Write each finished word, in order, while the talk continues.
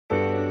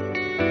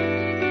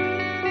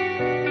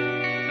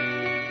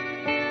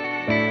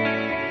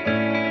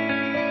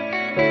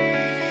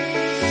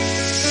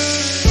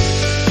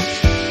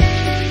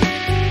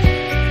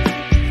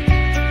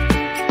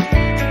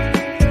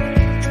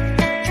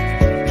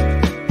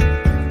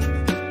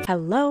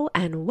Hello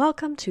and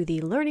welcome to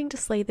the Learning to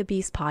Slay the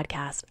Beast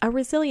podcast, a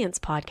resilience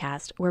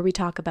podcast where we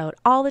talk about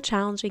all the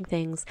challenging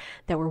things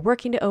that we're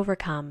working to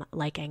overcome,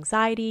 like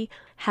anxiety,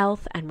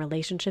 health, and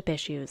relationship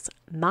issues.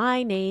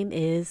 My name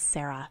is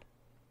Sarah.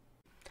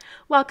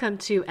 Welcome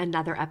to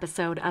another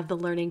episode of the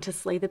Learning to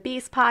Slay the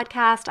Beast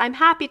podcast. I'm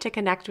happy to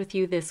connect with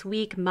you this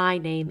week. My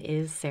name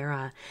is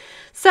Sarah.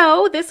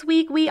 So this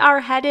week we are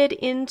headed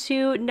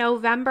into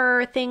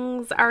November.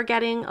 Things are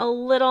getting a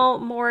little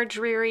more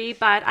dreary,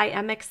 but I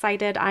am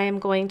excited. I am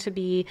going to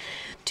be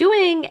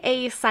doing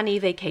a sunny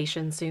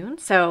vacation soon,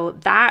 so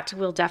that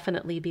will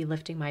definitely be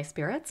lifting my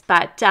spirits.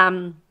 But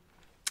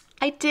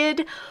I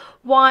did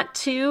want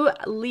to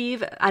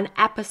leave an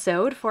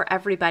episode for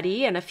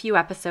everybody and a few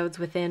episodes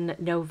within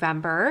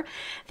November.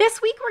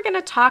 This week, we're going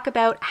to talk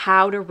about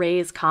how to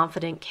raise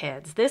confident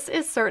kids. This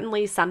is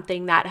certainly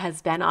something that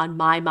has been on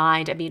my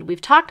mind. I mean,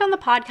 we've talked on the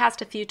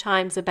podcast a few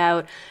times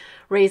about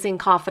raising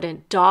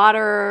confident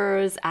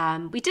daughters.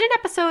 We did an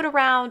episode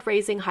around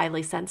raising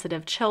highly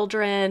sensitive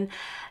children.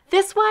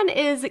 This one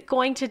is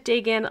going to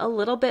dig in a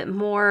little bit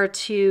more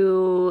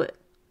to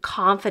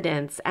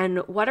confidence and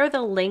what are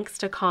the links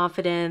to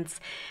confidence?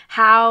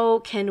 How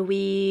can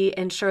we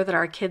ensure that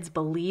our kids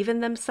believe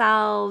in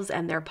themselves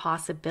and their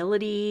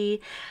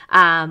possibility?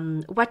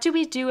 What do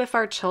we do if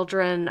our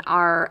children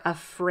are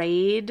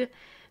afraid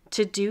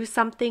to do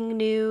something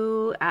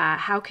new?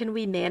 How can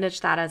we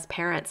manage that as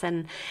parents?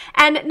 And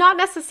not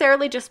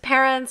necessarily just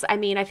parents. I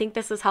mean, I think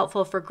this is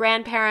helpful for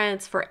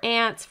grandparents, for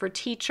aunts, for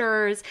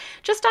teachers,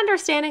 just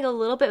understanding a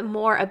little bit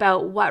more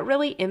about what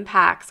really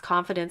impacts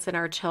confidence in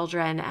our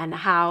children and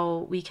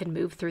how we can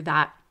move through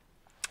that.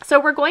 So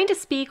we're going to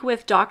speak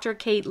with Dr.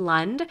 Kate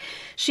Lund.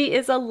 She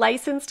is a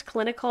licensed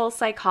clinical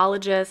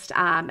psychologist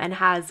and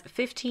has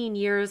 15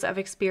 years of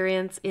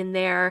experience in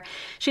there.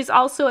 She's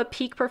also a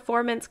peak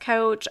performance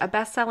coach, a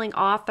best-selling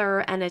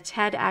author, and a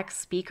TEDx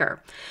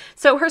speaker.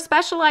 So her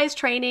specialized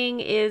training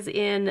is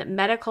in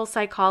medical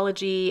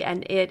psychology,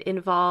 and it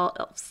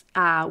involves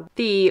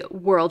the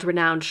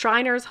world-renowned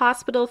Shriners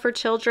Hospital for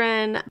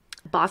Children,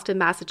 Boston,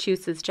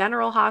 Massachusetts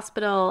General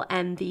Hospital,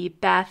 and the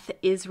Beth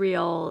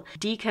Israel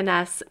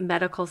Deaconess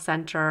Medical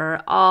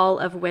Center, all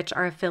of which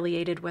are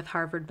affiliated with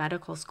Harvard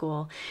Medical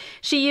School.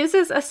 She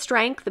uses a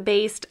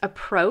strength-based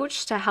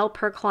approach to help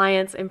her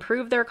clients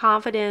improve their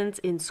confidence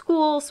in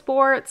school,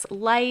 sports,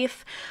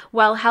 life,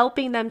 while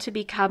helping them to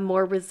become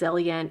more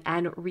resilient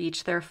and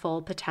reach their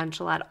full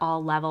potential at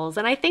all levels.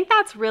 And I think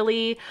that's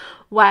really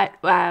what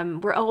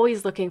we're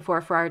always looking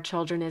for our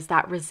children, is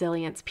that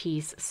resilience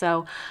piece.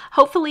 So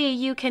hopefully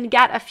you can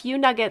get a few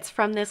nuggets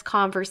from this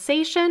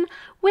conversation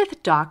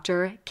with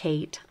Dr.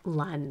 Kate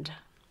Lund.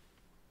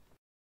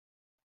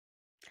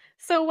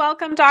 So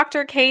welcome,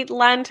 Dr. Kate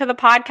Lund, to the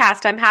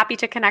podcast. I'm happy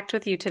to connect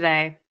with you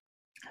today.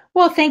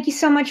 Well, thank you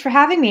so much for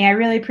having me. I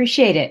really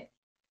appreciate it.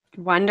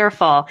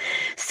 Wonderful.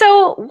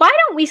 So why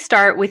don't we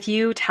start with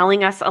you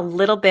telling us a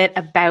little bit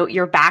about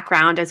your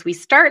background as we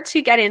start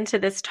to get into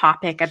this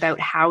topic about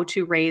how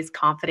to raise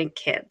confident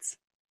kids?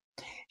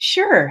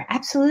 Sure,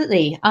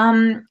 absolutely.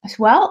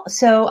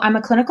 So I'm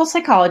a clinical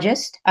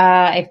psychologist.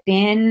 I've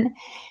been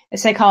a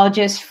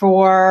psychologist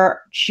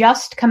for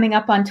just coming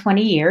up on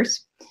 20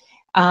 years.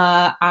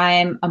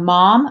 I'm a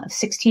mom of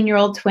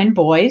 16-year-old twin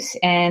boys,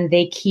 and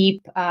they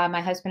keep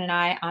my husband and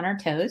I on our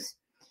toes.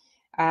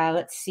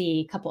 Let's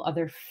see, a couple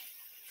other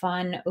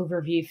fun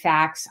overview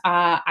facts.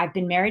 I've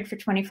been married for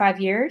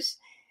 25 years.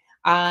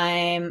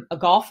 I'm a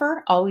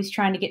golfer, always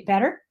trying to get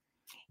better.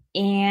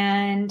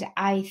 And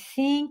I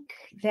think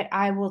that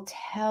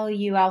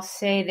I'll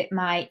say that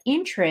my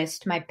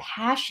interest, my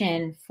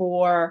passion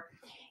for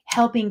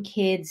helping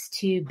kids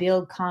to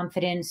build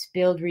confidence,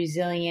 build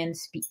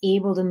resilience, be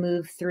able to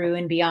move through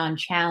and beyond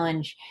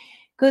challenge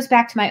goes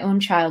back to my own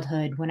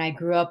childhood when I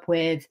grew up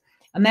with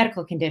a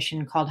medical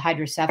condition called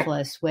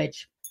hydrocephalus,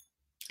 which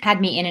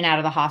had me in and out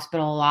of the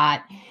hospital a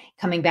lot,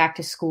 coming back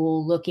to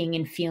school, looking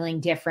and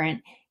feeling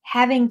different,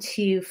 having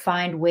to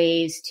find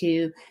ways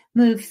to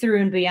move through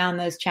and beyond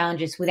those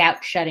challenges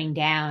without shutting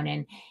down.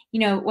 And,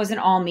 it wasn't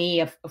all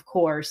me, of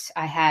course.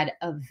 I had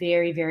a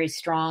very, very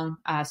strong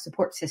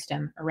support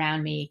system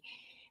around me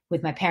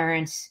with my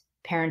parents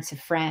of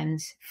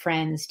friends,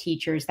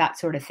 teachers, that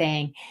sort of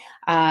thing.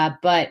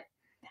 But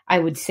I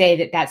would say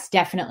that that's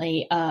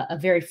definitely a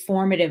very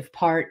formative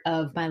part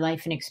of my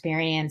life and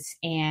experience,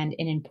 and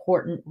an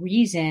important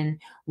reason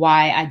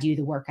why I do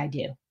the work I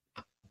do.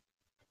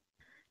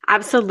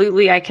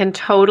 Absolutely. I can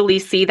totally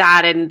see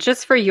that. And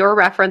just for your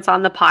reference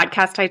on the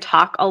podcast, I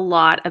talk a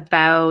lot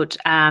about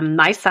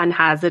my son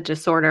has a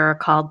disorder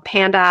called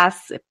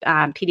PANDAS,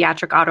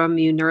 pediatric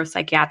autoimmune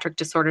neuropsychiatric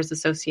disorders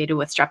associated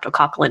with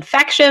streptococcal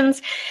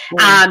infections.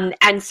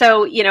 And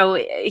so,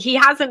 he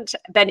hasn't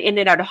been in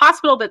and out of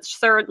hospital, but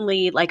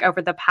certainly like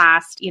over the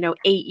past,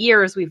 8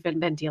 years, we've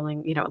been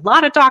dealing, a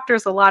lot of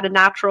doctors, a lot of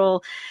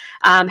natural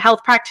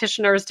health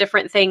practitioners,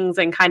 different things,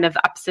 and kind of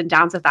ups and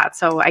downs of that.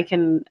 So I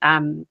can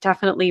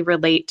definitely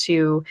relate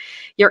to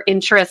your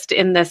interest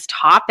in this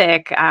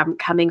topic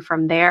coming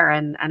from there.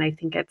 And I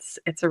think it's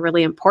a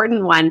really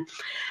important one.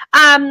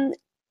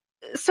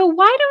 So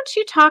why don't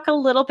you talk a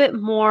little bit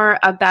more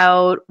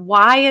about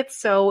why it's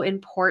so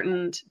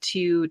important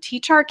to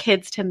teach our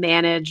kids to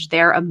manage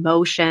their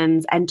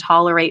emotions and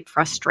tolerate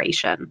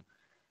frustration?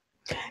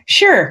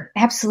 Sure,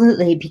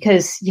 absolutely.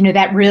 Because,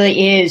 that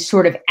really is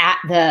sort of at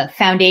the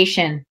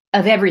foundation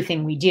of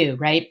everything we do,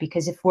 right?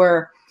 Because if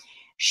we're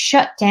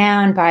shut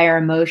down by our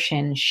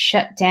emotions,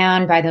 shut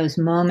down by those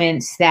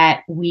moments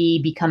that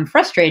we become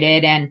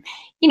frustrated, and,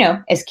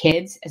 as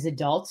kids, as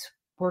adults,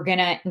 we're going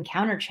to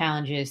encounter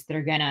challenges that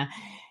are going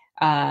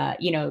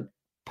to,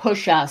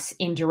 push us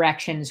in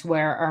directions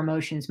where our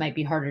emotions might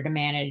be harder to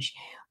manage.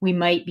 We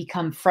might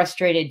become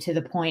frustrated to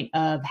the point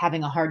of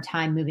having a hard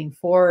time moving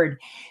forward.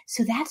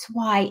 So that's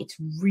why it's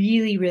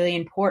really, really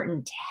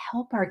important to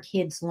help our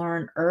kids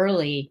learn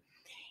early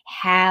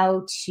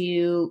how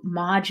to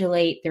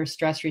modulate their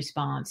stress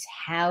response,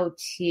 how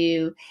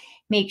to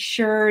make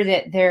sure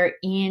that they're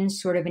in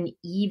sort of an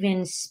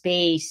even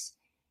space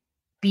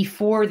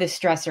before the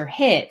stressor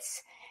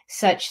hits,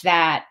 such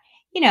that,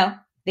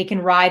 they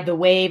can ride the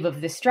wave of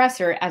the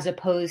stressor as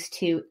opposed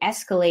to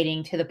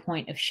escalating to the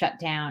point of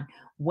shutdown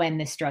when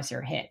the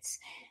stressor hits.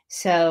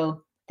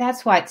 So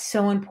that's why it's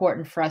so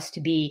important for us to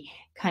be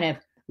kind of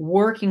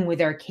working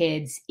with our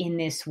kids in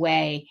this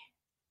way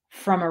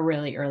from a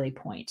really early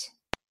point.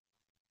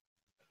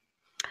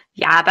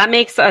 Yeah, that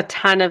makes a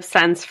ton of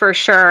sense for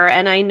sure.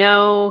 And I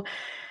know,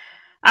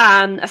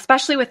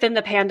 especially within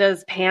the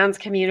PANS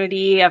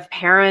community of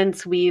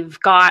parents, we've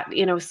got,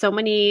 so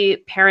many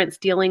parents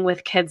dealing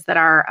with kids that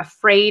are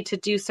afraid to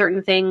do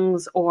certain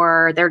things,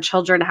 or their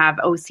children have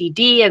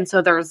OCD. And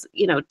so there's,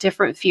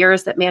 different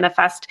fears that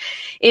manifest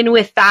in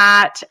with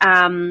that.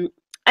 And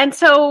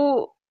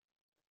so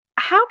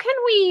how can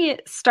we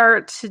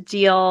start to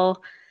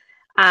deal,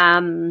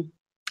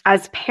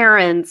 as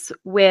parents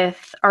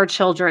with our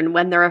children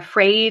when they're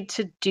afraid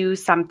to do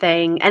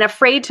something and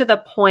afraid to the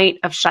point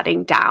of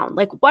shutting down?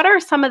 Like, what are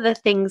some of the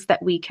things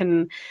that we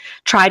can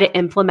try to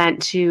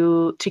implement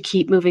to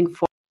keep moving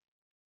forward?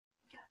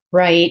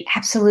 Right.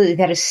 Absolutely.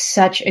 That is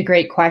such a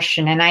great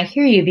question. And I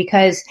hear you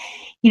because,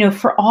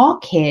 for all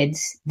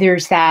kids,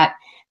 there's that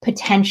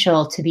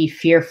potential to be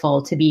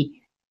fearful, to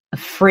be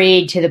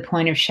afraid to the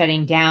point of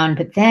shutting down.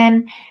 But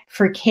then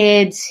for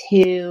kids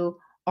who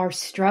are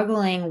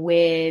struggling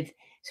with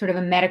sort of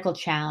a medical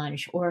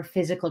challenge or a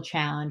physical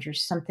challenge or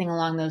something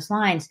along those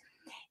lines,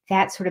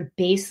 that sort of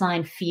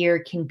baseline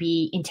fear can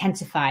be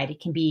intensified. It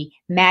can be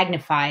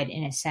magnified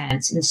in a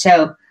sense. And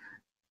so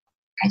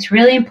it's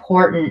really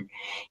important,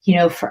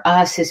 for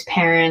us as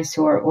parents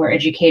or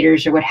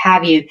educators or what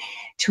have you,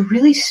 to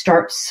really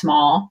start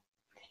small,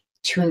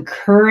 to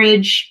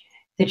encourage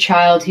the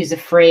child who's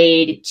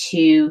afraid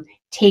to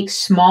take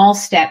small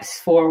steps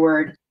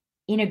forward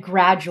in a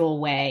gradual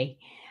way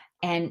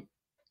and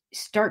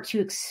start to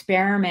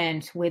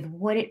experiment with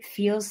what it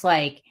feels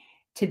like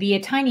to be a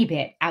tiny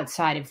bit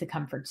outside of the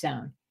comfort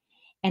zone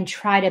and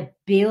try to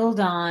build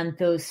on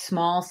those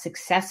small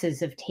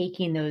successes of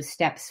taking those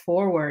steps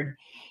forward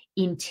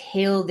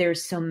until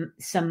there's some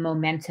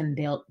momentum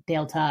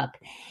built up.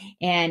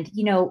 And,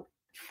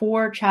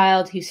 for a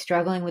child who's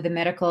struggling with a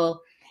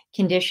medical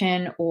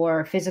condition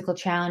or physical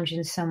challenge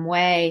in some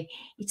way,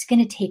 it's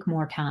going to take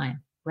more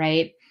time,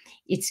 right?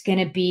 It's going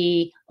to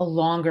be a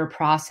longer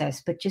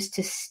process, but just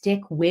to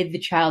stick with the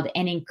child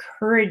and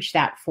encourage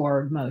that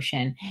forward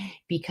motion,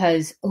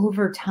 because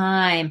over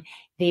time,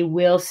 they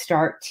will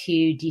start to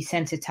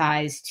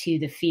desensitize to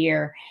the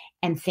fear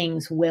and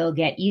things will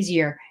get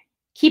easier,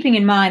 keeping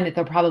in mind that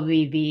there'll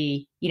probably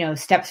be,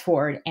 steps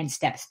forward and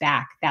steps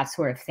back, that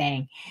sort of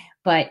thing.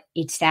 But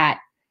it's that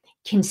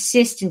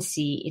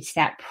consistency, it's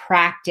that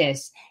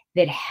practice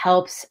that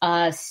helps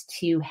us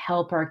to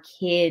help our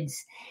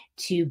kids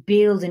to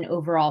build an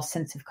overall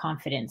sense of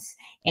confidence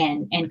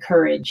and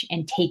courage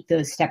and take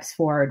those steps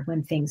forward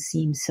when things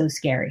seem so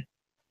scary.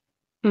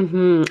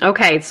 Mm-hmm.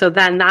 Okay, so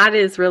then that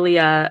is really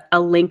a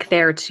link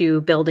there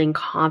to building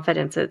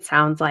confidence, it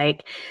sounds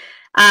like.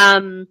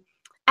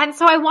 And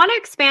so I want to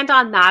expand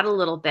on that a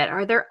little bit.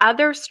 Are there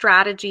other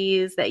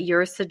strategies that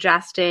you're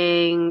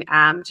suggesting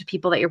to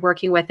people that you're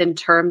working with in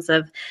terms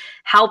of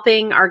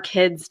helping our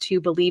kids to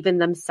believe in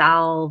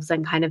themselves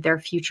and kind of their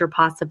future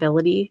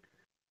possibility?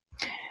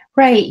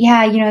 Right.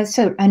 Yeah.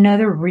 So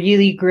another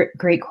really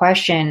great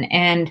question.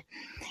 And,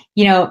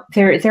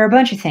 there are a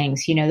bunch of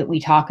things, that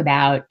we talk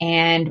about.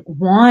 And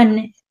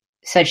one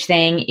such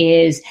thing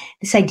is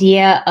this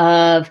idea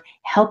of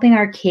helping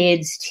our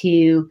kids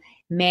to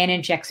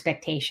manage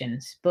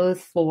expectations,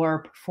 both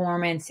for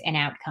performance and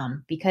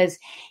outcome, because,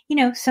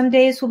 some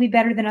days will be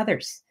better than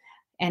others.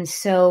 And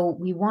so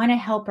we want to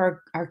help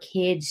our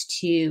kids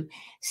to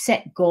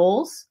set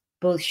goals,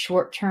 both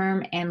short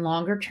term and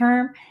longer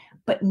term,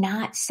 but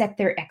not set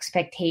their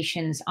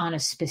expectations on a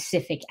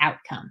specific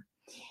outcome.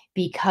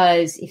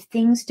 Because if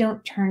things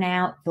don't turn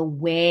out the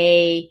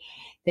way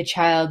the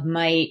child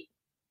might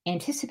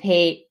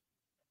anticipate,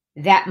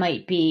 that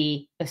might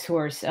be a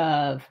source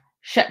of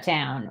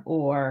shutdown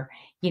or,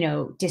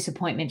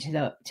 disappointment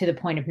to the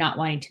point of not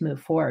wanting to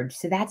move forward.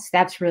 So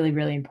that's really,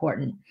 really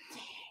important.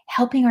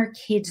 helping our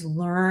kids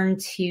learn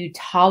to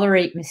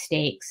tolerate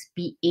mistakes,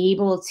 be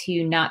able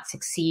to not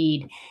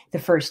succeed the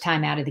first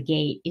time out of the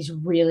gate is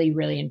really,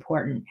 really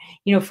important,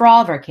 for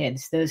all of our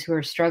kids, those who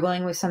are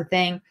struggling with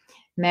something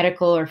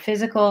medical or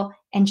physical,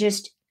 and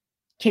just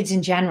kids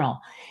in general,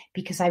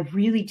 because I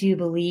really do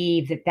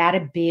believe that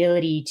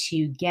ability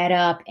to get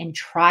up and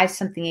try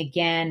something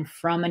again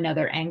from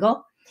another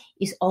angle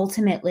is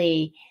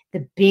ultimately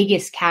the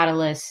biggest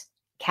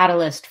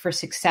catalyst for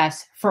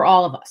success for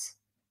all of us.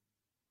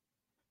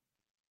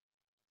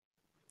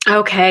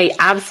 Okay,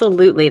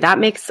 absolutely. That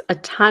makes a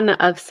ton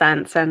of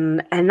sense.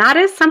 And that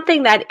is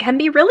something that can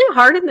be really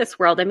hard in this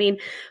world. I mean,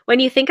 when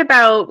you think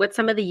about what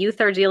some of the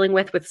youth are dealing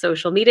with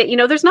social media,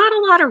 there's not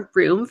a lot of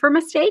room for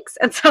mistakes.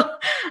 And so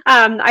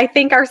I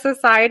think our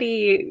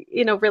society,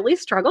 really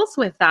struggles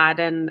with that.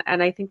 And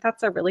I think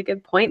that's a really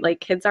good point.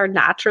 Like, kids are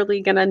naturally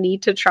going to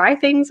need to try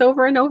things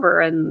over and over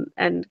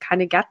and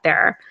kind of get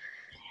there.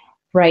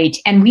 Right.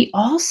 And we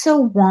also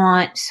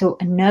want, so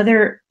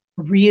another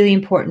really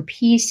important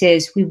piece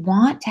is we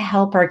want to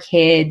help our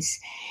kids,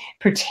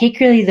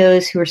 particularly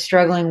those who are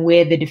struggling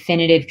with a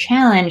definitive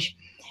challenge,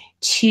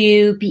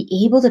 to be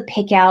able to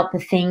pick out the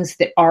things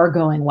that are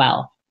going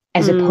well,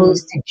 as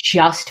opposed to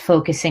just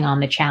focusing on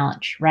the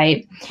challenge,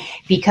 right?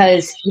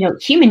 Because,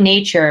 human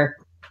nature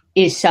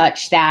is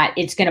such that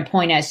it's going to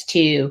point us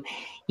to,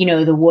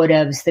 the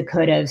would-haves, the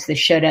could-haves, the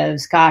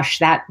should-haves. Gosh,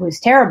 that was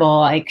terrible.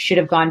 I should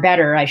have gone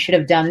better. I should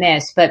have done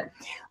this. But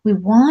we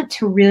want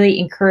to really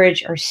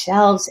encourage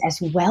ourselves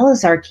as well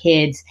as our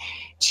kids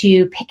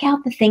to pick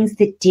out the things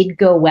that did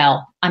go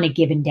well on a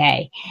given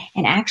day.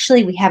 And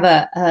actually, we have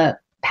a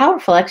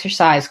powerful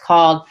exercise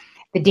called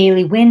the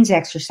Daily Wins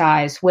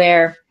exercise,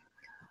 where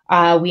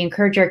we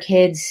encourage our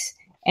kids,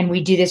 and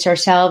we do this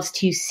ourselves,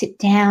 to sit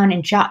down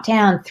and jot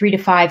down 3 to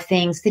 5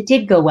 things that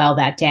did go well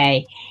that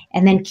day,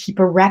 and then keep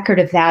a record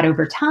of that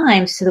over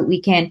time so that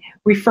we can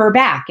refer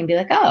back and be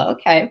like, oh,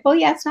 okay, well,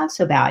 yeah, it's not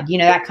so bad,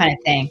 that kind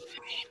of thing.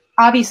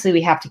 Obviously,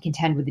 we have to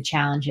contend with the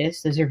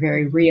challenges. Those are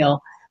very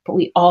real, but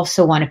we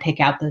also want to pick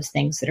out those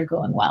things that are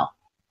going well.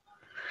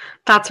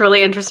 That's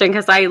really interesting,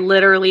 because I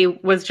literally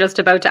was just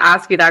about to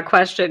ask you that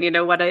question.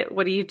 What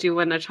do you do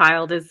when a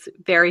child is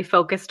very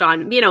focused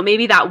on,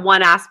 maybe that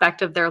one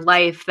aspect of their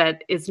life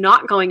that is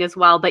not going as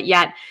well, but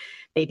yet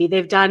maybe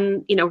they've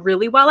done,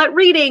 really well at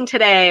reading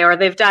today, or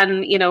they've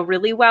done,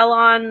 really well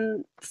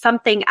on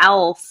something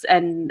else.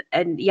 And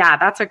yeah,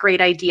 that's a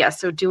great idea.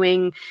 So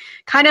doing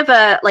kind of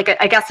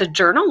I guess a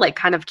journal, like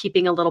kind of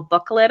keeping a little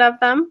booklet of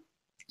them.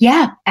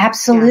 Yeah,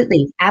 absolutely.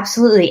 Yeah.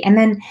 Absolutely. And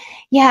then,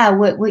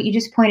 what you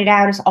just pointed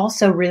out is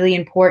also really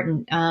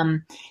important.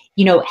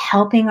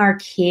 Helping our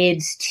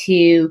kids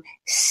to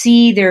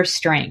see their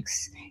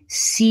strengths,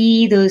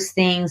 see those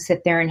things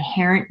that they're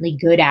inherently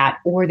good at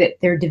or that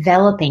they're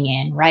developing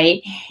in,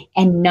 right?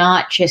 And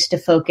not just to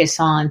focus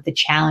on the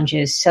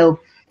challenges. So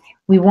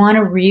we want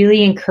to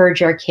really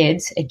encourage our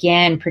kids,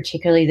 again,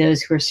 particularly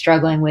those who are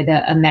struggling with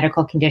a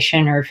medical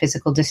condition or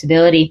physical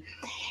disability,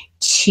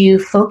 to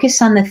focus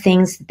on the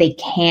things that they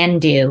can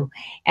do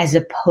as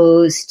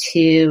opposed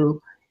to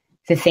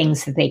the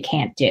things that they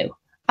can't do.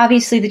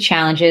 Obviously, the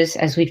challenges,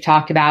 as we've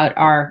talked about,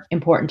 are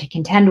important to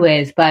contend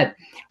with, but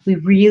we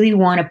really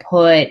want to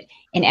put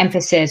an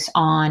emphasis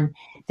on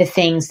the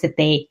things that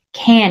they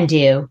can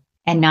do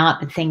and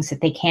not the things that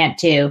they can't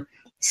do,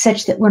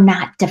 such that we're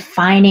not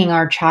defining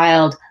our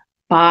child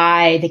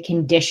by the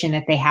condition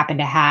that they happen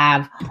to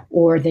have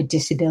or the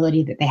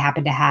disability that they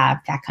happen to have,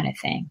 that kind of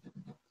thing.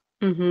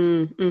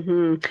 Mm-hmm,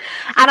 mm-hmm.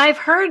 And I've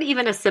heard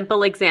even a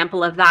simple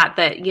example of that,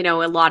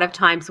 a lot of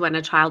times when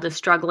a child is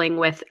struggling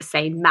with,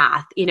 say,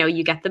 math,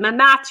 you get them a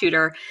math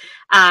tutor,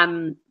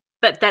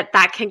 but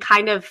that can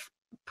kind of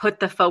put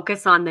the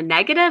focus on the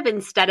negative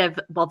instead of,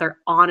 well, they're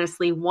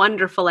honestly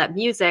wonderful at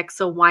music,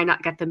 so why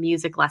not get the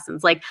music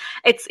lessons? Like,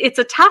 it's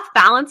a tough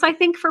balance, I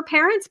think, for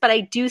parents, but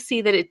I do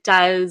see that it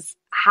does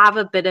have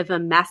a bit of a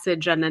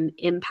message and an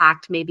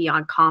impact maybe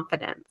on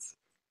confidence.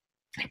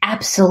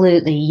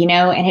 Absolutely.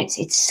 And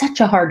it's such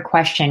a hard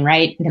question,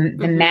 right?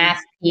 The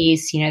math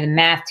piece, the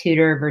math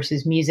tutor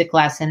versus music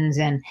lessons,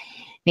 and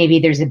maybe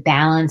there's a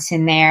balance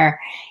in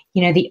there.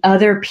 The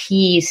other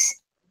piece,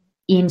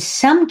 in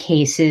some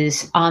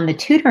cases on the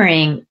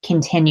tutoring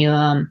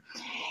continuum,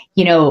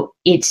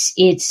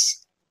 it's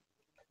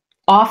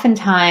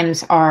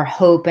oftentimes our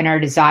hope and our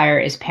desire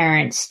as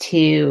parents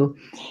to,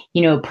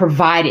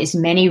 provide as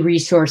many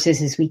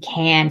resources as we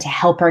can to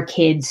help our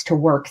kids to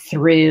work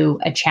through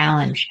a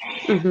challenge.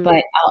 Mm-hmm.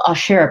 But I'll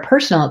share a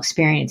personal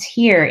experience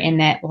here in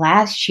that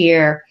last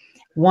year,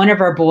 one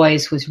of our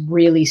boys was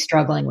really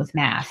struggling with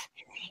math.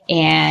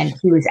 And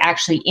he was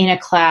actually in a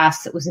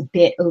class that was a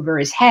bit over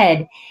his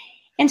head.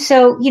 And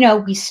so,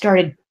 we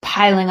started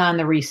piling on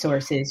the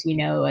resources,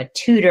 a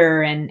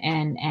tutor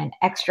and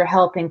extra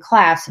help in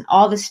class and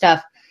all this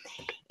stuff.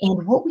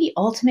 And what we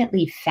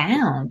ultimately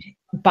found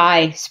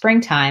by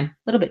springtime, a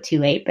little bit too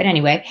late, but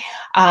anyway,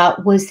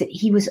 was that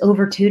he was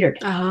over tutored.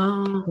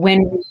 Oh.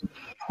 When we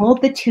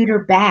pulled the tutor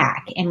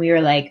back and we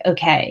were like,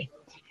 okay,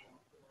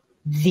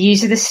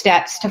 these are the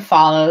steps to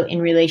follow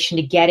in relation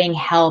to getting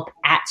help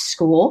at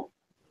school,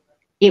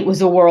 it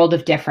was a world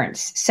of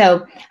difference.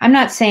 So I'm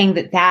not saying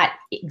that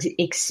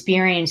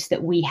experience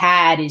that we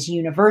had is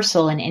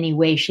universal in any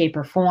way, shape,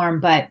 or form,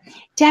 but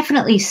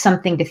definitely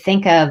something to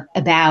think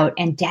about,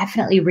 and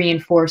definitely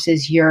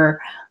reinforces your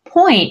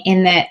point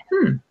in that,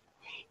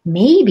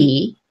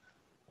 maybe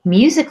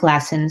music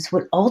lessons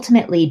would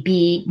ultimately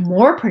be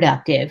more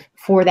productive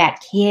for that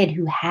kid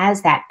who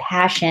has that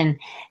passion,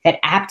 that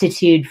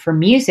aptitude for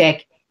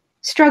music,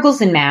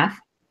 struggles in math,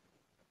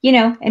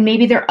 and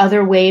maybe there are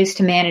other ways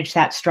to manage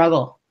that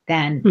struggle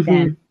than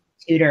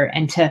tutor,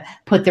 and to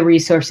put the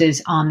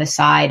resources on the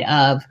side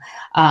of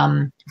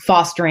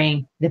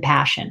fostering the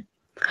passion.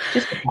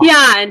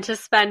 Yeah, and to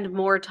spend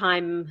more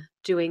time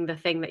doing the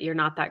thing that you're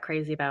not that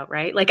crazy about,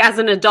 right? Like as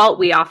an adult,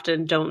 we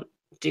often don't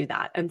do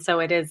that. And so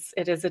it is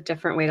a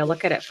different way to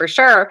look at it for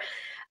sure.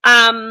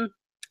 And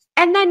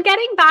then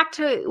getting back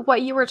to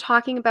what you were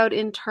talking about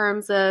in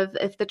terms of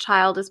if the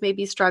child is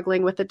maybe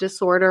struggling with a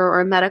disorder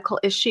or a medical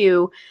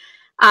issue,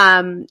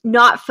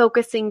 not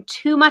focusing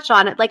too much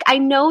on it. Like I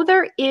know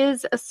there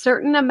is a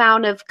certain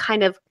amount of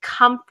kind of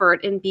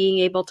comfort in being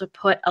able to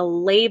put a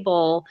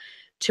label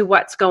to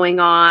what's going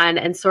on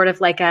and sort of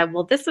like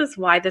well, this is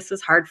why this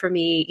is hard for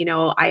me.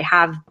 I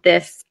have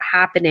this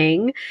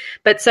happening.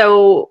 But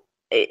so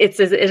it's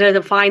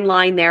a fine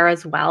line there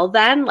as well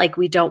then. Like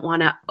we don't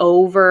want to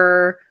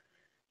over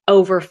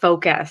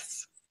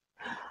focus.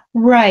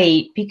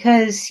 Right.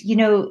 Because,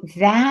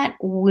 that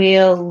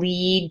will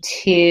lead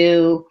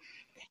to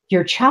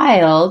your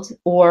child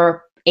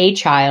or a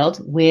child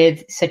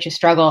with such a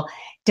struggle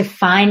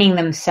defining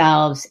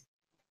themselves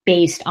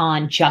based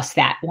on just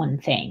that one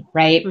thing,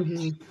 right?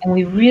 Mm-hmm. And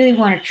we really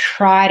want to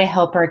try to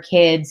help our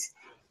kids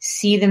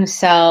see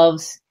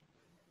themselves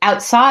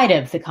outside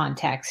of the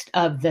context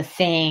of the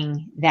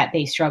thing that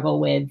they struggle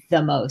with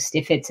the most.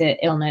 If it's an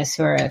illness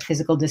or a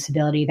physical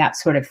disability, that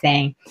sort of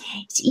thing,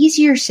 it's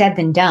easier said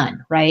than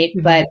done, right?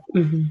 Mm-hmm. But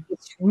mm-hmm.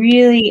 it's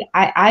really,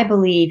 I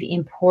believe,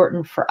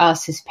 important for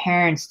us as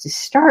parents to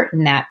start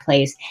in that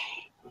place.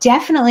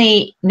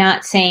 Definitely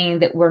not saying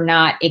that we're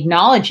not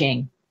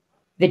acknowledging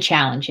the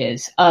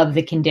challenges of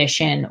the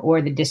condition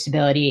or the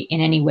disability in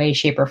any way,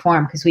 shape, or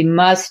form, because we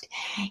must,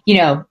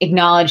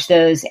 acknowledge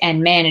those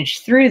and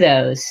manage through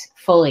those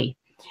fully.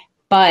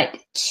 But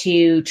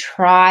to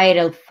try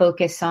to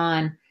focus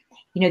on,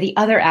 the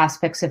other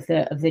aspects of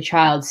the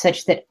child,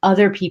 such that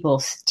other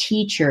people's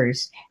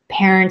teachers,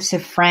 parents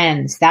of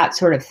friends, that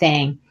sort of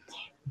thing,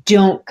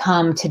 don't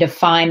come to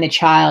define the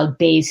child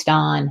based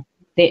on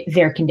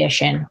their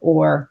condition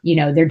or,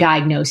 their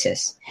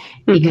diagnosis,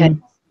 because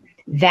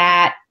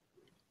that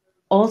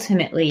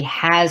ultimately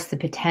has the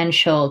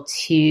potential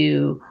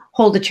to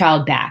hold a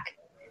child back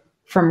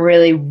from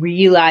really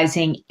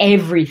realizing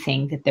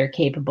everything that they're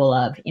capable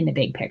of in the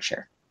big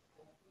picture.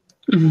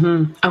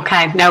 Mm-hmm.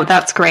 Okay. No,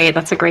 that's great.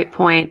 That's a great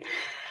point.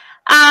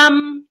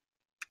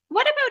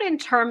 What about in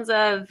terms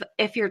of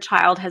if your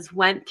child has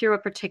went through a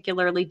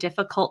particularly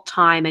difficult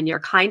time and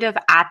you're kind of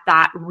at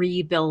that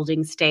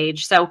rebuilding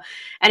stage? So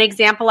an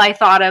example I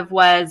thought of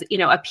was,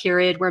 a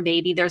period where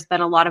maybe there's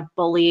been a lot of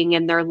bullying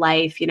in their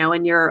life,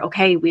 and you're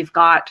okay, we've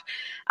got,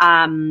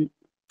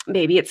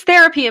 maybe it's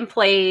therapy in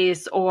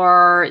place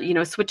or,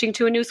 switching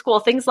to a new school,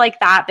 things like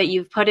that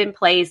you've put in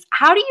place.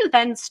 How do you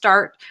then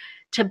start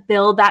to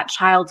build that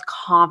child's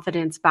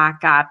confidence back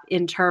up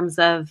in terms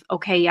of,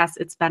 okay, yes,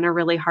 it's been a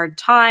really hard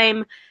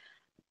time,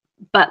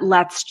 but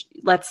let's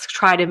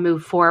try to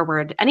move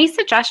forward. Any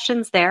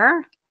suggestions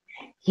there?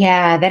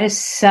 Yeah, that is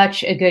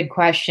such a good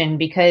question,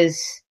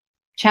 because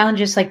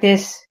challenges like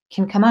this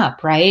can come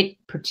up, right?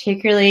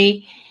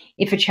 Particularly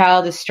if a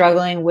child is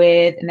struggling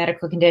with a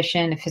medical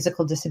condition, a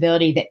physical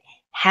disability that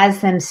has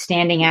them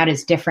standing out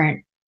as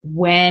different,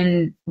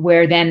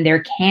 where then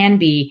there can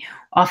be,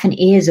 often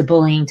is, a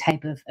bullying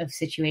type of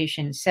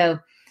situation. So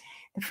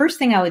the first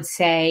thing I would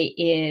say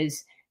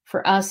is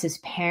for us as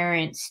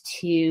parents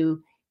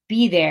to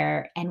be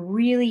there and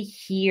really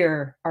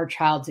hear our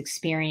child's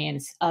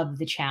experience of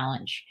the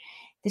challenge.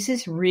 This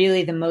is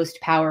really the most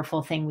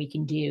powerful thing we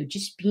can do,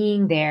 just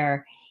being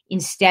there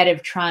instead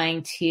of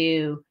trying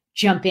to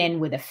jump in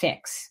with a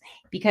fix.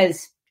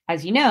 Because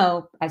as you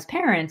know, as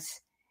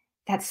parents,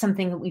 that's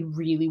something that we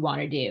really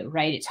want to do,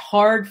 right? It's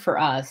hard for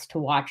us to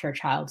watch our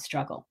child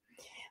struggle,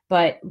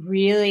 but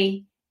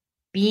really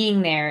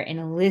being there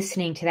and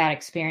listening to that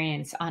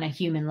experience on a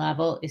human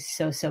level is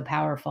so, so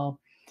powerful.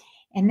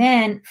 And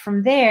then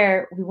from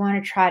there, we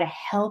want to try to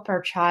help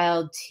our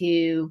child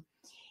to,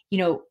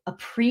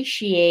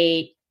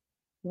 appreciate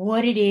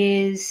what it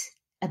is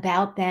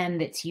about them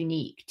that's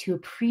unique, to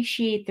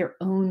appreciate their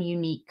own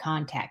unique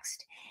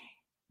context,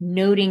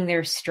 noting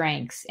their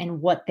strengths and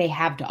what they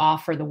have to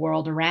offer the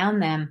world around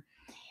them,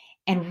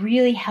 and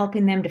really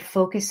helping them to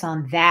focus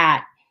on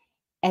that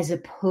as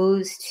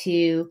opposed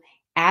to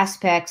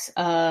aspects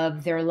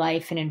of their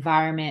life and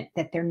environment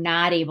that they're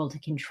not able to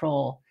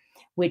control,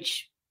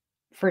 which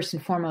first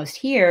and foremost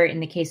here in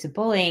the case of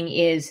bullying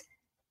is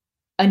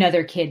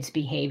another kid's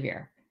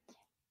behavior.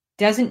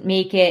 doesn't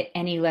make it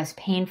any less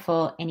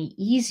painful, any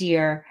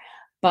easier,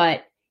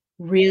 but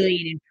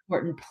really an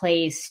important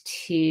place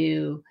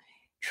to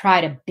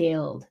try to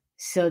build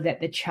so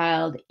that the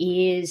child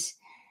is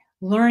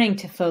learning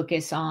to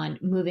focus on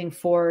moving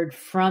forward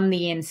from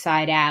the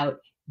inside out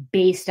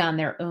based on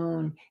their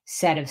own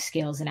set of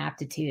skills and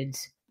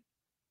aptitudes.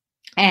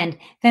 And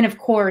then, of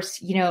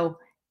course,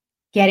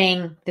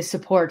 getting the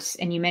supports,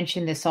 and you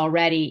mentioned this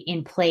already,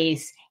 in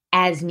place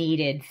as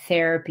needed,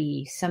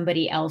 therapy,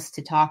 somebody else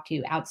to talk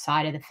to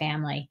outside of the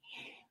family.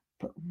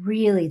 But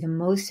really, the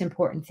most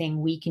important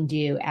thing we can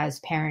do as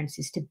parents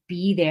is to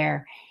be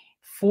there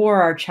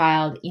for our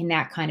child in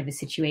that kind of a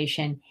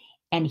situation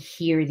and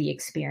hear the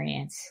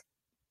experience.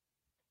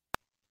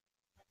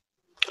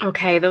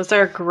 Okay, those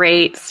are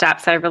great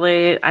steps. I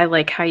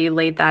like how you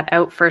laid that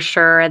out for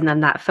sure. And then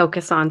that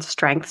focus on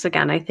strengths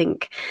again, I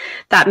think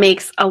that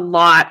makes a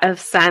lot of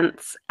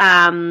sense.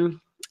 One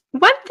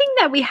thing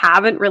that we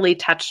haven't really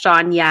touched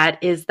on yet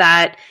is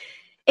that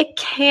it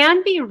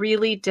can be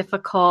really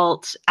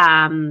difficult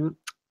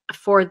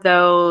for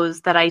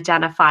those that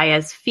identify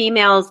as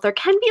females. There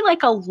can be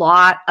like a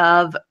lot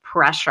of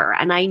pressure.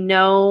 And I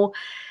know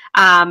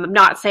I'm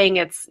not saying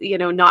it's,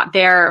 not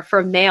there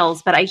for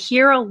males, but I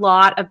hear a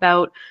lot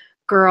about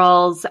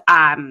girls,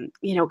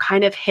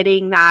 kind of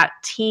hitting that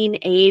teen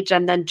age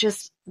and then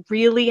just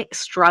really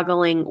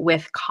struggling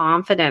with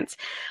confidence.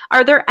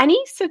 Are there any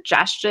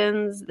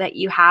suggestions that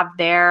you have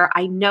there?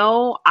 I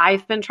know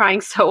I've been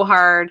trying so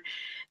hard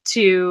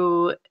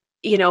to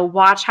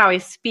watch how I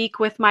speak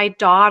with my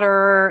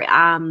daughter.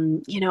 I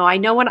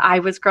know when I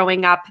was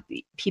growing up,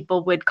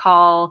 people would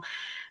call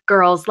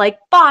girls like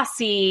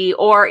bossy,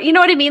 or you know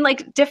what I mean,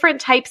 like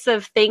different types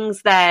of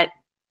things that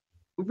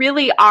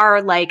really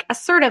are like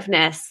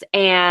assertiveness,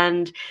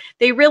 and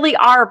they really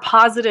are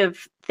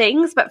positive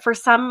things, but for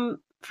some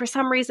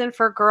reason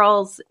for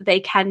girls they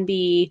can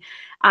be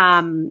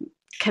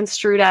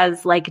construed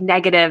as like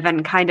negative,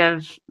 and kind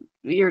of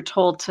you're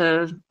told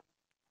to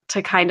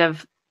kind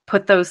of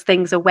put those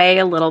things away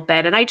a little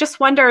bit. And I just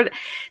wondered,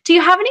 do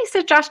you have any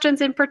suggestions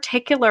in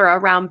particular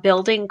around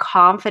building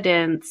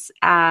confidence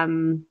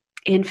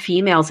in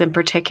females in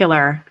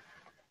particular?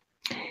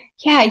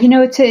 Yeah,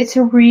 it's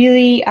a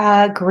really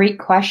great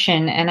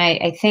question, and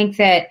I think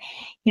that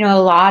a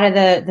lot of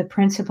the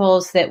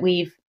principles that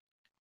we've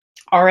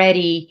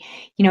already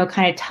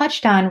kind of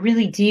touched on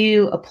really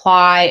do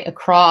apply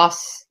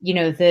across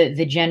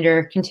the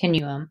gender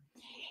continuum,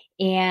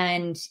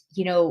 and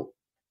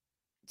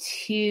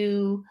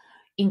to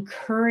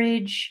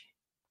encourage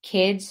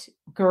kids,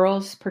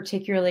 girls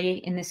particularly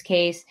in this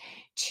case,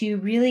 to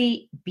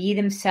really be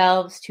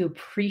themselves, to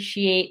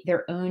appreciate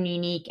their own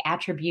unique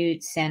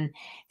attributes and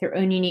their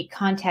own unique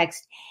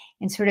context,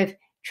 and sort of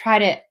try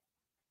to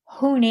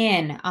hone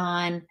in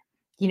on,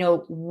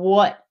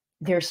 what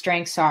their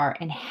strengths are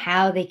and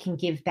how they can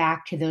give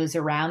back to those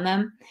around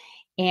them.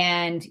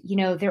 And,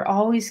 there are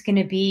always going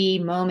to be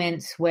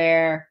moments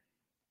where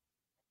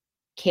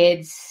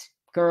kids,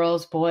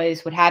 girls,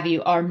 boys, what have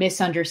you, are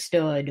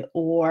misunderstood,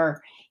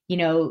 or,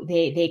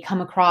 they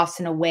come across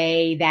in a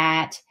way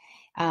that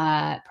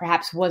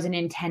perhaps wasn't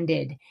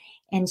intended.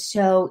 And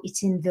so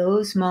it's in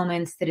those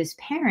moments that as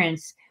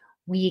parents,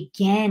 we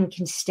again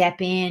can step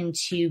in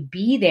to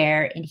be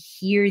there and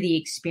hear the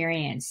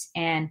experience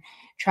and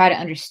try to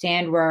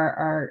understand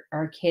where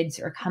our kids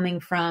are coming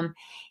from,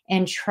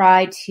 and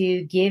try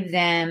to give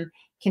them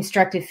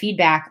constructive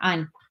feedback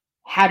on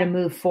how to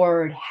move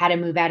forward, how to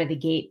move out of the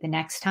gate the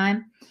next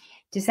time.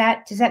 Does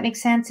that make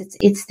sense?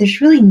 It's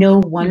there's really no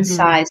one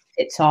size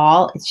fits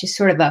all. It's just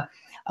sort of a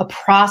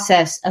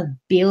process of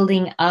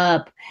building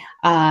up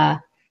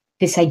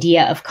this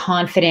idea of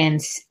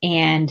confidence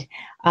and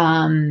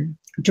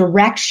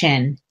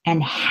direction,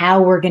 and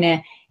how we're going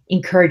to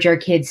encourage our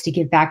kids to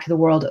give back to the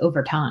world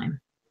over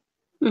time.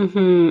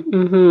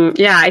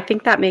 Yeah, I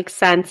think that makes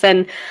sense.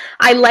 And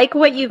I like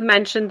what you've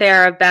mentioned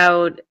there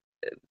about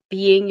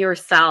being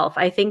yourself.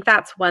 I think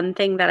that's one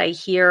thing that I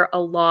hear a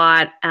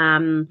lot,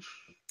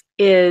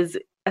 is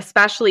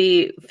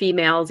especially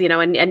females,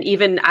 and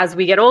even as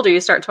we get older, you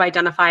start to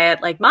identify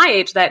it, like my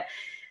age, that,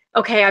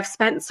 okay, I've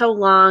spent so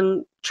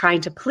long trying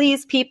to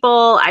please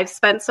people. I've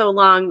spent so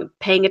long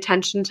paying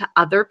attention to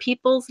other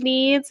people's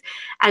needs.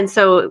 And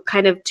so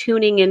kind of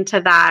tuning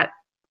into that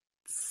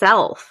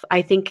self,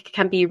 I think,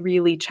 can be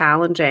really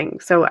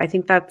challenging. So I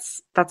think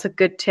that's a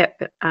good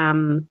tip.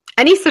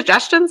 Any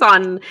suggestions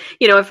on,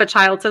 if a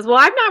child says, well,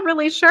 I'm not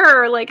really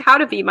sure like how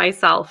to be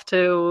myself,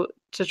 to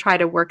try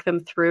to work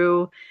them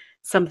through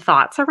some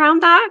thoughts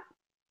around that?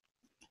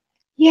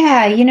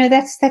 Yeah,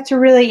 that's a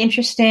really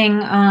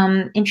interesting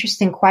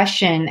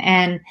question.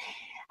 And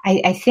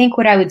I think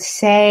what I would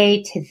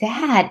say to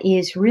that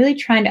is really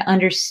trying to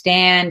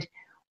understand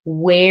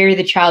where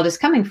the child is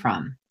coming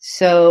from.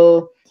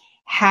 So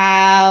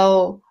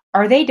how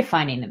are they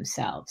defining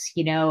themselves?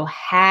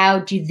 How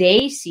do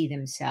they see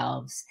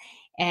themselves?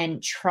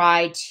 And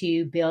try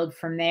to build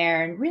from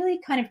there, and really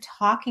kind of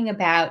talking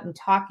about and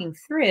talking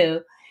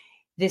through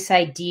this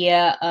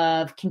idea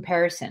of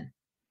comparison.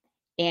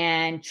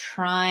 and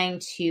trying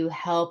to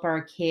help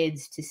our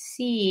kids to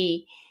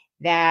see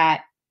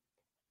that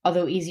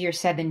although easier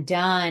said than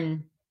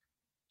done,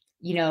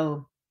 you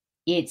know,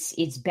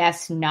 it's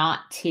best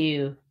not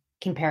to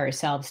compare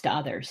ourselves to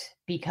others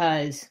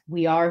because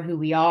we are who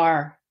we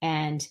are,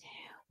 and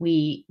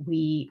we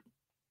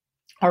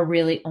are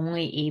really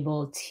only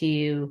able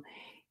to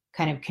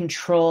kind of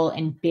control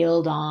and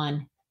build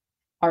on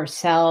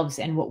ourselves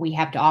and what we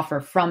have to offer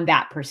from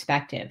that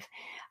perspective.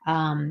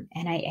 And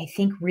I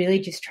think really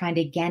just trying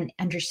to, again,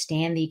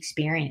 understand the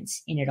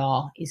experience in it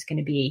all is going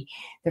to be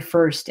the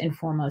first and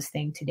foremost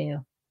thing to do.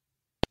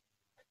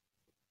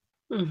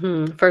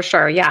 For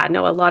sure. Yeah.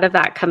 No, a lot of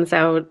that comes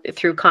out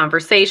through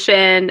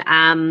conversation.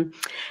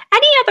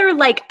 Any other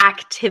like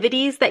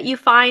activities that you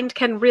find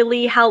can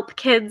really help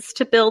kids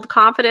to build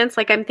confidence?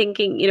 Like I'm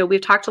thinking, we've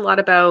talked a lot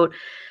about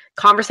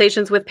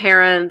conversations with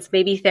parents,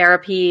 maybe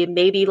therapy,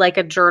 maybe like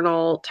a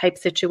journal type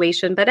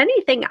situation, but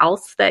anything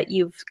else that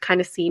you've kind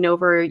of seen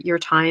over your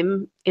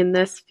time in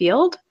this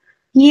field?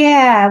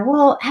 Yeah,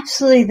 well,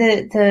 absolutely.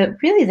 The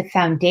really the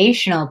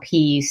foundational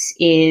piece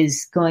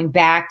is going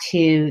back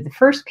to the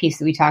first piece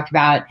that we talked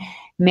about,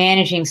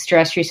 managing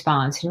stress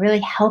response and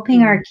really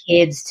helping our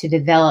kids to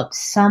develop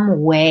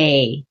some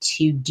way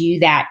to do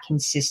that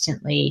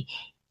consistently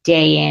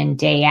day in,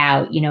 day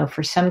out.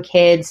 For some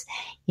kids,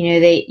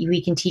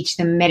 we can teach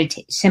them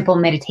simple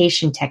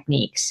meditation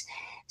techniques,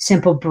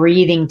 simple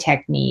breathing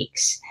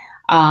techniques.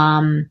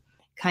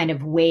 Kind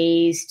of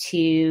ways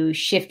to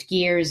shift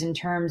gears in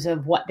terms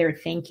of what they're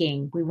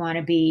thinking. We want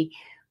to be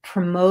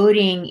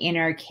promoting in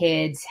our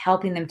kids,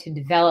 helping them to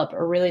develop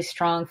a really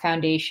strong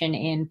foundation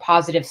in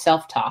positive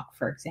self-talk,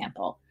 for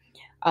example.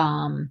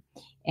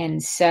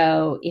 And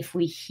so if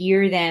we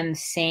hear them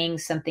saying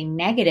something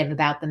negative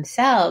about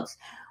themselves,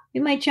 we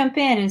might jump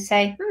in and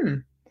say,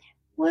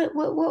 what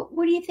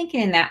are you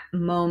thinking in that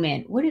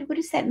moment? What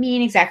does that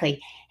mean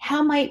exactly?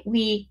 How might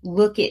we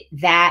look at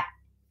that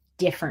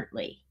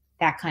differently?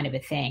 That kind of a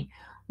thing.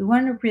 We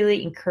want to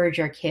really encourage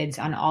our kids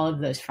on all of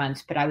those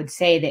fronts, but I would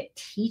say that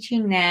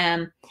teaching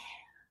them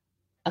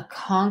a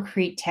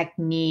concrete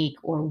technique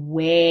or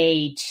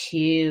way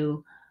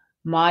to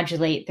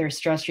modulate their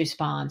stress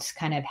response,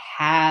 kind of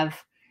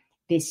have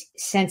this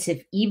sense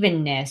of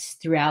evenness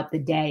throughout the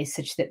day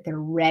such that they're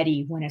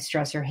ready when a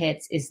stressor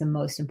hits is the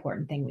most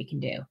important thing we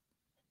can do.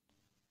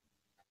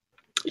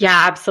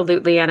 Yeah,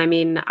 absolutely. And I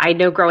mean, I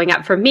know growing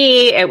up for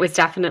me, it was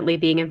definitely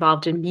being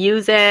involved in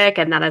music.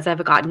 And then as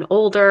I've gotten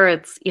older,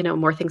 it's,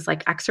 more things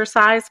like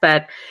exercise.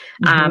 But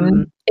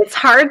it's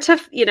hard to,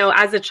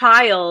 as a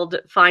child,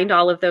 find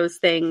all of those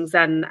things.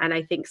 And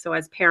I think so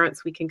as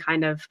parents, we can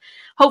kind of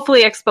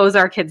hopefully expose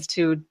our kids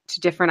to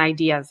different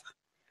ideas.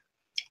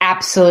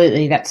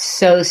 Absolutely. That's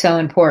so, so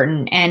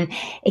important. And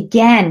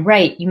again,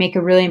 right, you make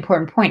a really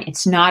important point.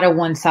 It's not a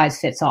one size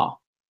fits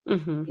all.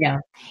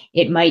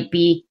 It might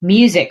be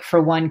music for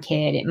one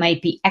kid. It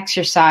might be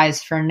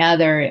exercise for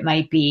another. It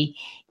might be,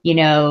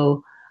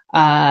 a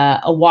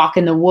walk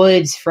in the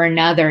woods for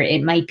another.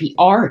 It might be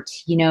art.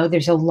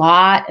 There's a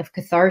lot of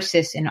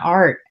catharsis in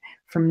art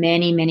for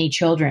many, many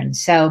children.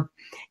 So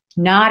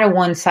not a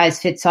one size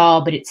fits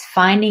all, but it's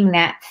finding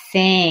that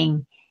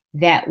thing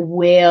that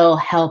will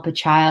help a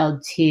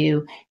child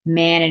to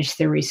manage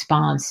the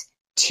response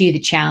to the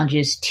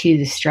challenges, to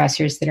the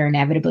stressors that are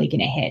inevitably going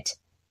to hit.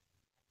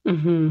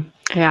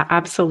 Yeah,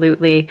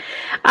 absolutely.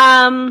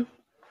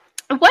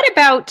 What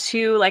about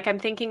too, like I'm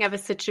thinking of a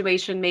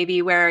situation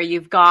maybe where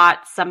you've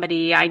got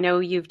somebody, I know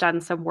you've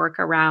done some work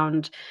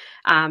around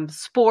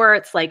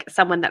sports, like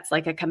someone that's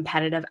like a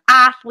competitive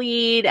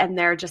athlete and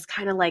they're just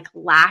kind of like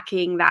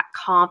lacking that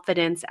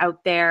confidence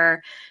out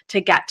there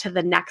to get to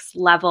the next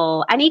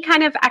level. Any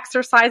kind of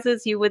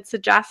exercises you would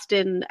suggest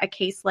in a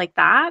case like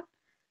that?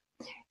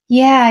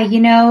 Yeah,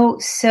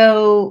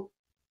 so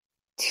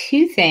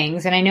two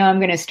things, and I know I'm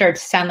going to start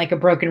to sound like a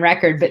broken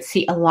record, but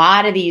see, a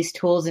lot of these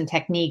tools and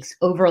techniques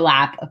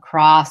overlap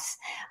across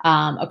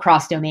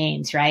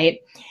domains, right?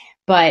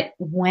 But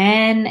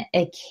when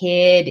a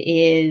kid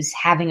is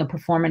having a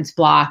performance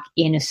block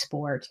in a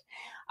sport,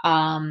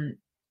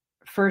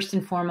 first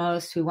and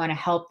foremost, we want to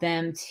help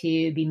them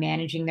to be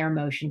managing their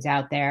emotions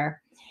out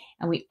there.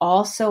 And we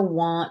also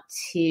want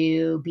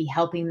to be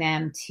helping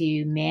them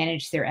to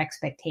manage their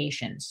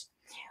expectations.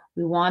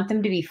 We want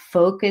them to be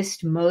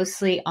focused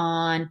mostly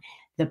on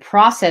the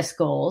process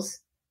goals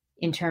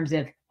in terms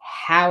of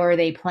how are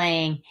they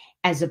playing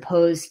as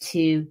opposed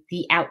to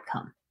the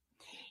outcome.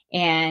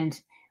 And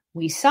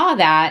we saw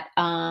that,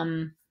 I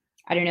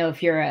don't know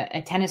if you're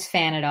a tennis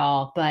fan at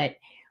all, but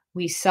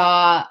we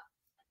saw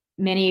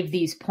many of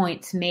these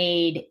points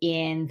made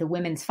in the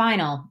women's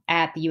final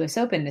at the US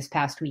Open this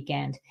past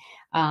weekend,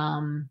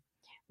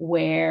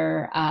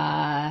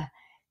 where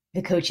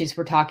the coaches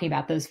were talking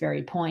about those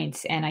very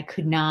points, and I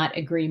could not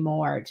agree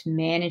more. It's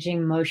managing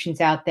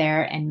emotions out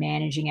there and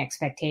managing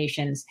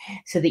expectations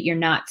so that you're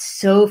not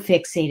so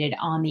fixated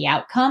on the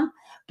outcome,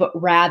 but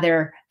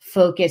rather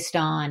focused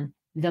on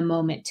the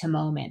moment to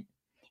moment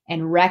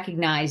and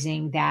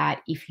recognizing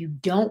that if you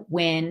don't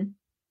win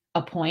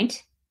a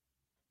point,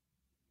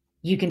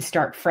 you can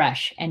start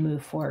fresh and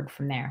move forward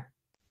from there.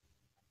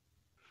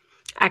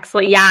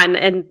 Excellent. Yeah.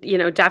 And,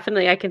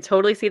 definitely I can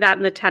totally see that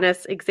in the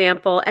tennis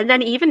example. And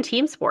then even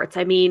team sports.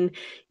 I mean,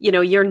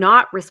 you're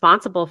not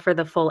responsible for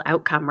the full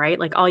outcome, right?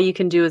 Like all you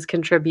can do is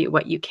contribute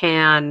what you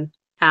can.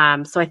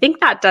 So I think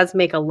that does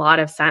make a lot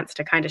of sense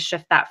to kind of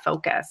shift that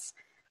focus.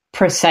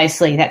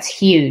 Precisely. That's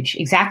huge.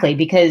 Exactly.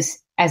 Because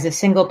as a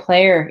single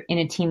player in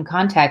a team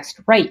context,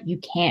 right, you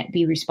can't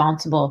be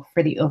responsible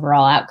for the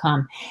overall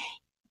outcome.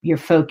 You're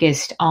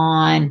focused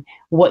on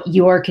what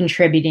you're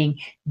contributing,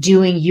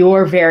 doing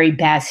your very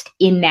best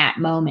in that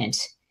moment,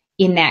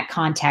 in that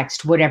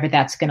context, whatever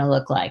that's going to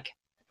look like.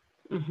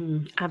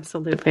 Mm-hmm.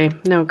 Absolutely.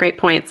 No, great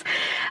points.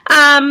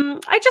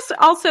 I just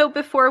also,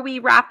 before we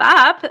wrap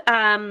up,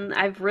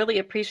 I've really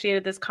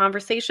appreciated this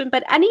conversation,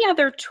 but any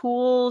other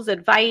tools,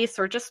 advice,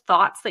 or just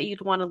thoughts that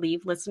you'd want to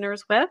leave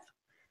listeners with?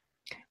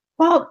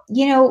 Well,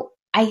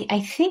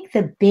 I think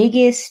the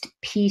biggest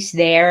piece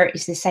there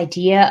is this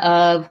idea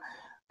of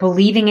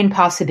believing in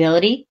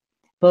possibility,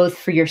 both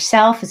for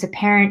yourself as a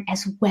parent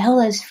as well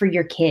as for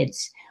your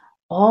kids.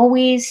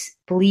 Always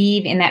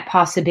believe in that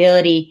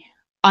possibility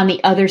on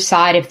the other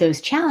side of those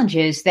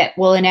challenges that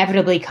will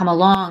inevitably come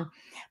along,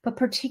 but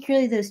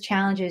particularly those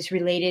challenges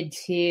related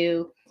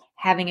to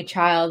having a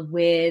child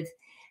with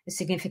a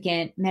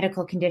significant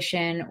medical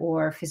condition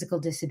or physical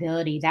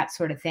disability, that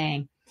sort of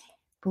thing.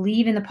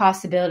 Believe in the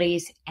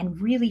possibilities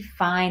and really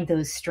find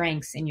those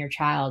strengths in your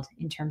child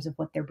in terms of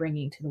what they're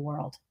bringing to the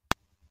world.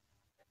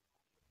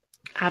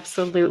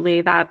 Absolutely.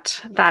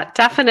 That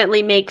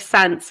definitely makes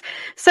sense.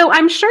 So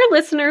I'm sure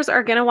listeners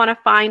are going to want to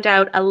find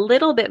out a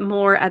little bit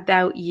more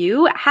about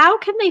you. How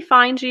can they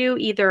find you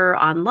either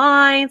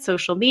online,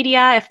 social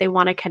media, if they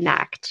want to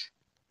connect?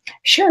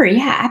 Sure.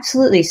 Yeah,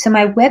 absolutely. So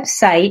my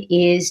website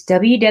is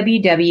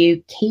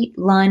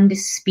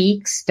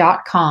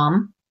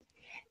www.katelundspeaks.com.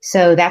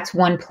 So that's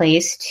one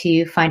place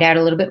to find out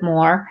a little bit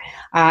more.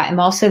 I'm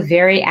also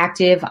very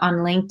active on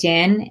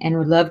LinkedIn and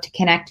would love to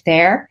connect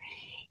there.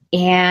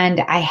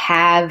 And I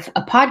have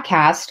a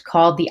podcast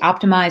called The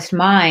Optimized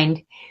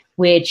Mind,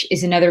 which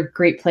is another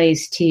great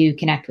place to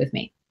connect with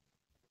me.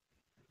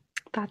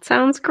 That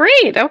sounds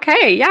great.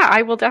 Okay. Yeah,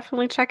 I will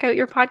definitely check out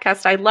your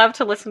podcast. I love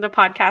to listen to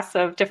podcasts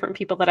of different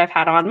people that I've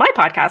had on my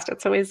podcast.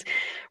 It's always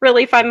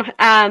really fun.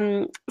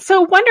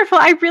 So wonderful.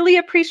 I really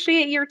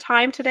appreciate your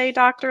time today,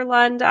 Dr.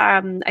 Lund.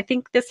 I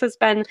think this has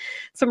been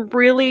some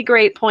really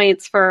great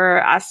points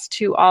for us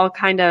to all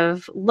kind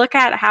of look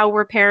at how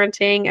we're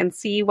parenting and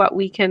see what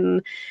we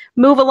can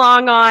move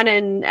along on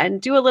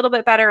and do a little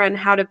bit better and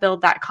how to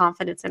build that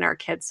confidence in our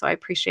kids. So I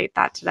appreciate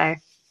that today.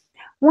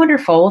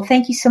 Wonderful. Well,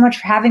 thank you so much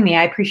for having me.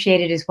 I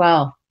appreciate it as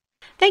well.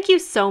 Thank you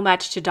so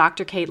much to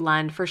Dr. Kate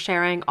Lund for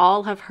sharing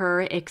all of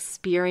her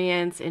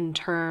experience in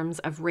terms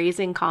of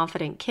raising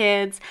confident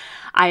kids.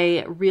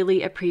 I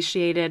really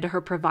appreciated her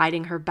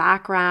providing her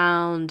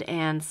background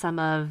and some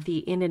of the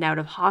in and out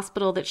of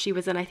hospital that she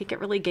was in. I think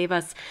it really gave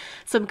us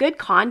some good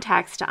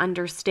context to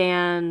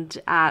understand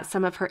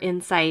some of her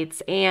insights.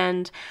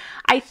 And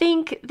I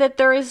think that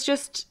there is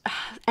just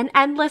an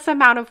endless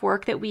amount of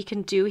work that we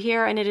can do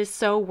here, and it is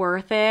so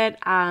worth it.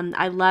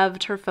 I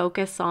loved her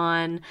focus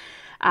on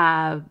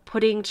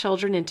putting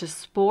children into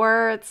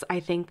sports. I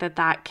think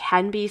that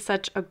can be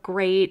such a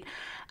great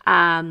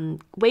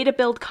way to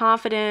build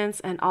confidence,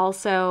 and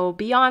also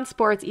beyond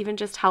sports, even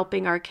just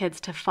helping our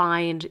kids to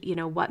find,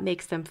 what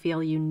makes them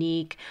feel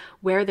unique,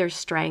 where their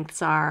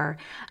strengths are,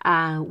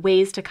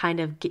 ways to kind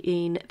of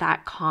gain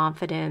that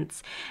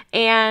confidence.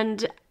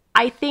 And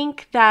I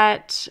think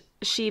that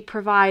she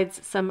provides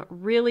some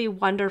really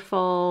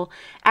wonderful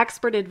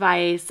expert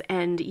advice,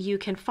 and you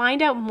can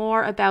find out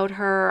more about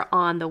her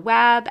on the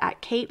web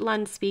at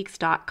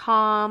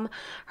katelundspeaks.com,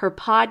 her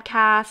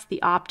podcast,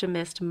 The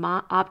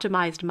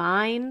Optimized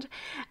Mind,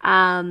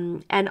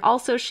 and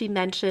also she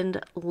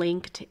mentioned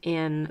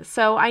LinkedIn.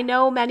 So I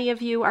know many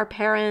of you are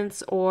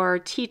parents or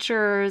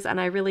teachers,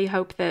 and I really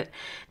hope that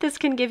this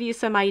can give you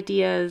some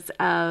ideas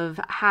of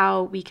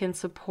how we can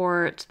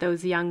support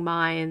those young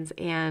minds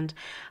and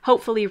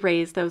hopefully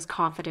raise those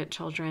confident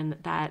children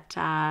that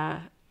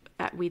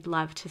we'd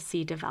love to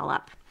see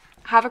develop.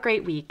 Have a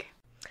great week.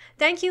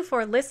 Thank you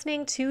for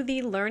listening to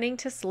the Learning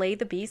to Slay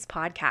the Beast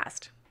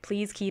podcast.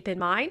 Please keep in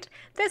mind,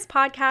 this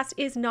podcast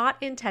is not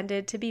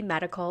intended to be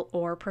medical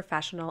or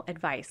professional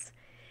advice.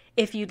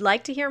 If you'd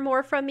like to hear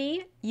more from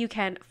me, you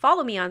can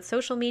follow me on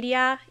social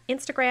media,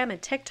 Instagram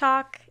and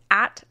TikTok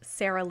at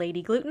Sarah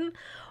Lady Gluten,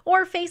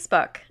 or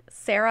Facebook,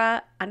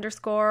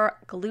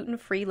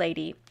 Sarah_gluten-free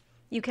lady.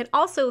 You can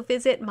also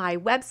visit my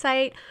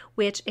website,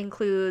 which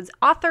includes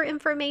author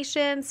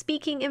information,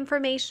 speaking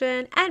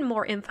information, and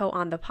more info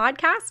on the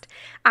podcast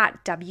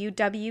at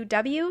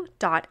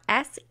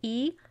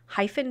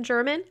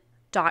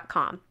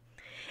www.se-german.com.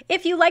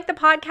 If you like the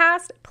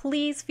podcast,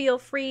 please feel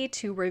free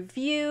to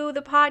review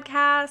the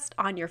podcast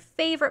on your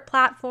favorite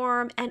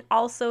platform and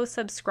also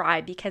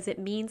subscribe, because it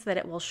means that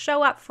it will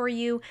show up for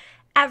you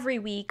every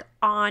week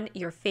on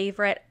your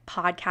favorite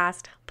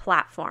podcast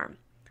platform.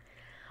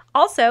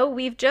 Also,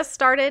 we've just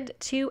started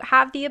to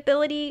have the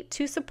ability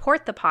to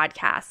support the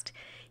podcast.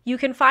 You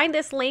can find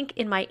this link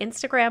in my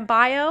Instagram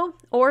bio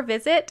or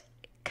visit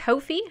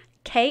Ko-fi,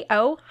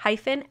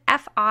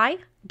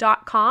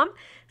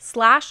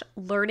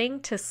 ko-fi.com/learning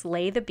to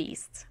slay the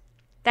beasts.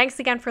 Thanks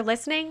again for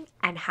listening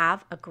and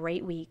have a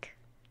great week.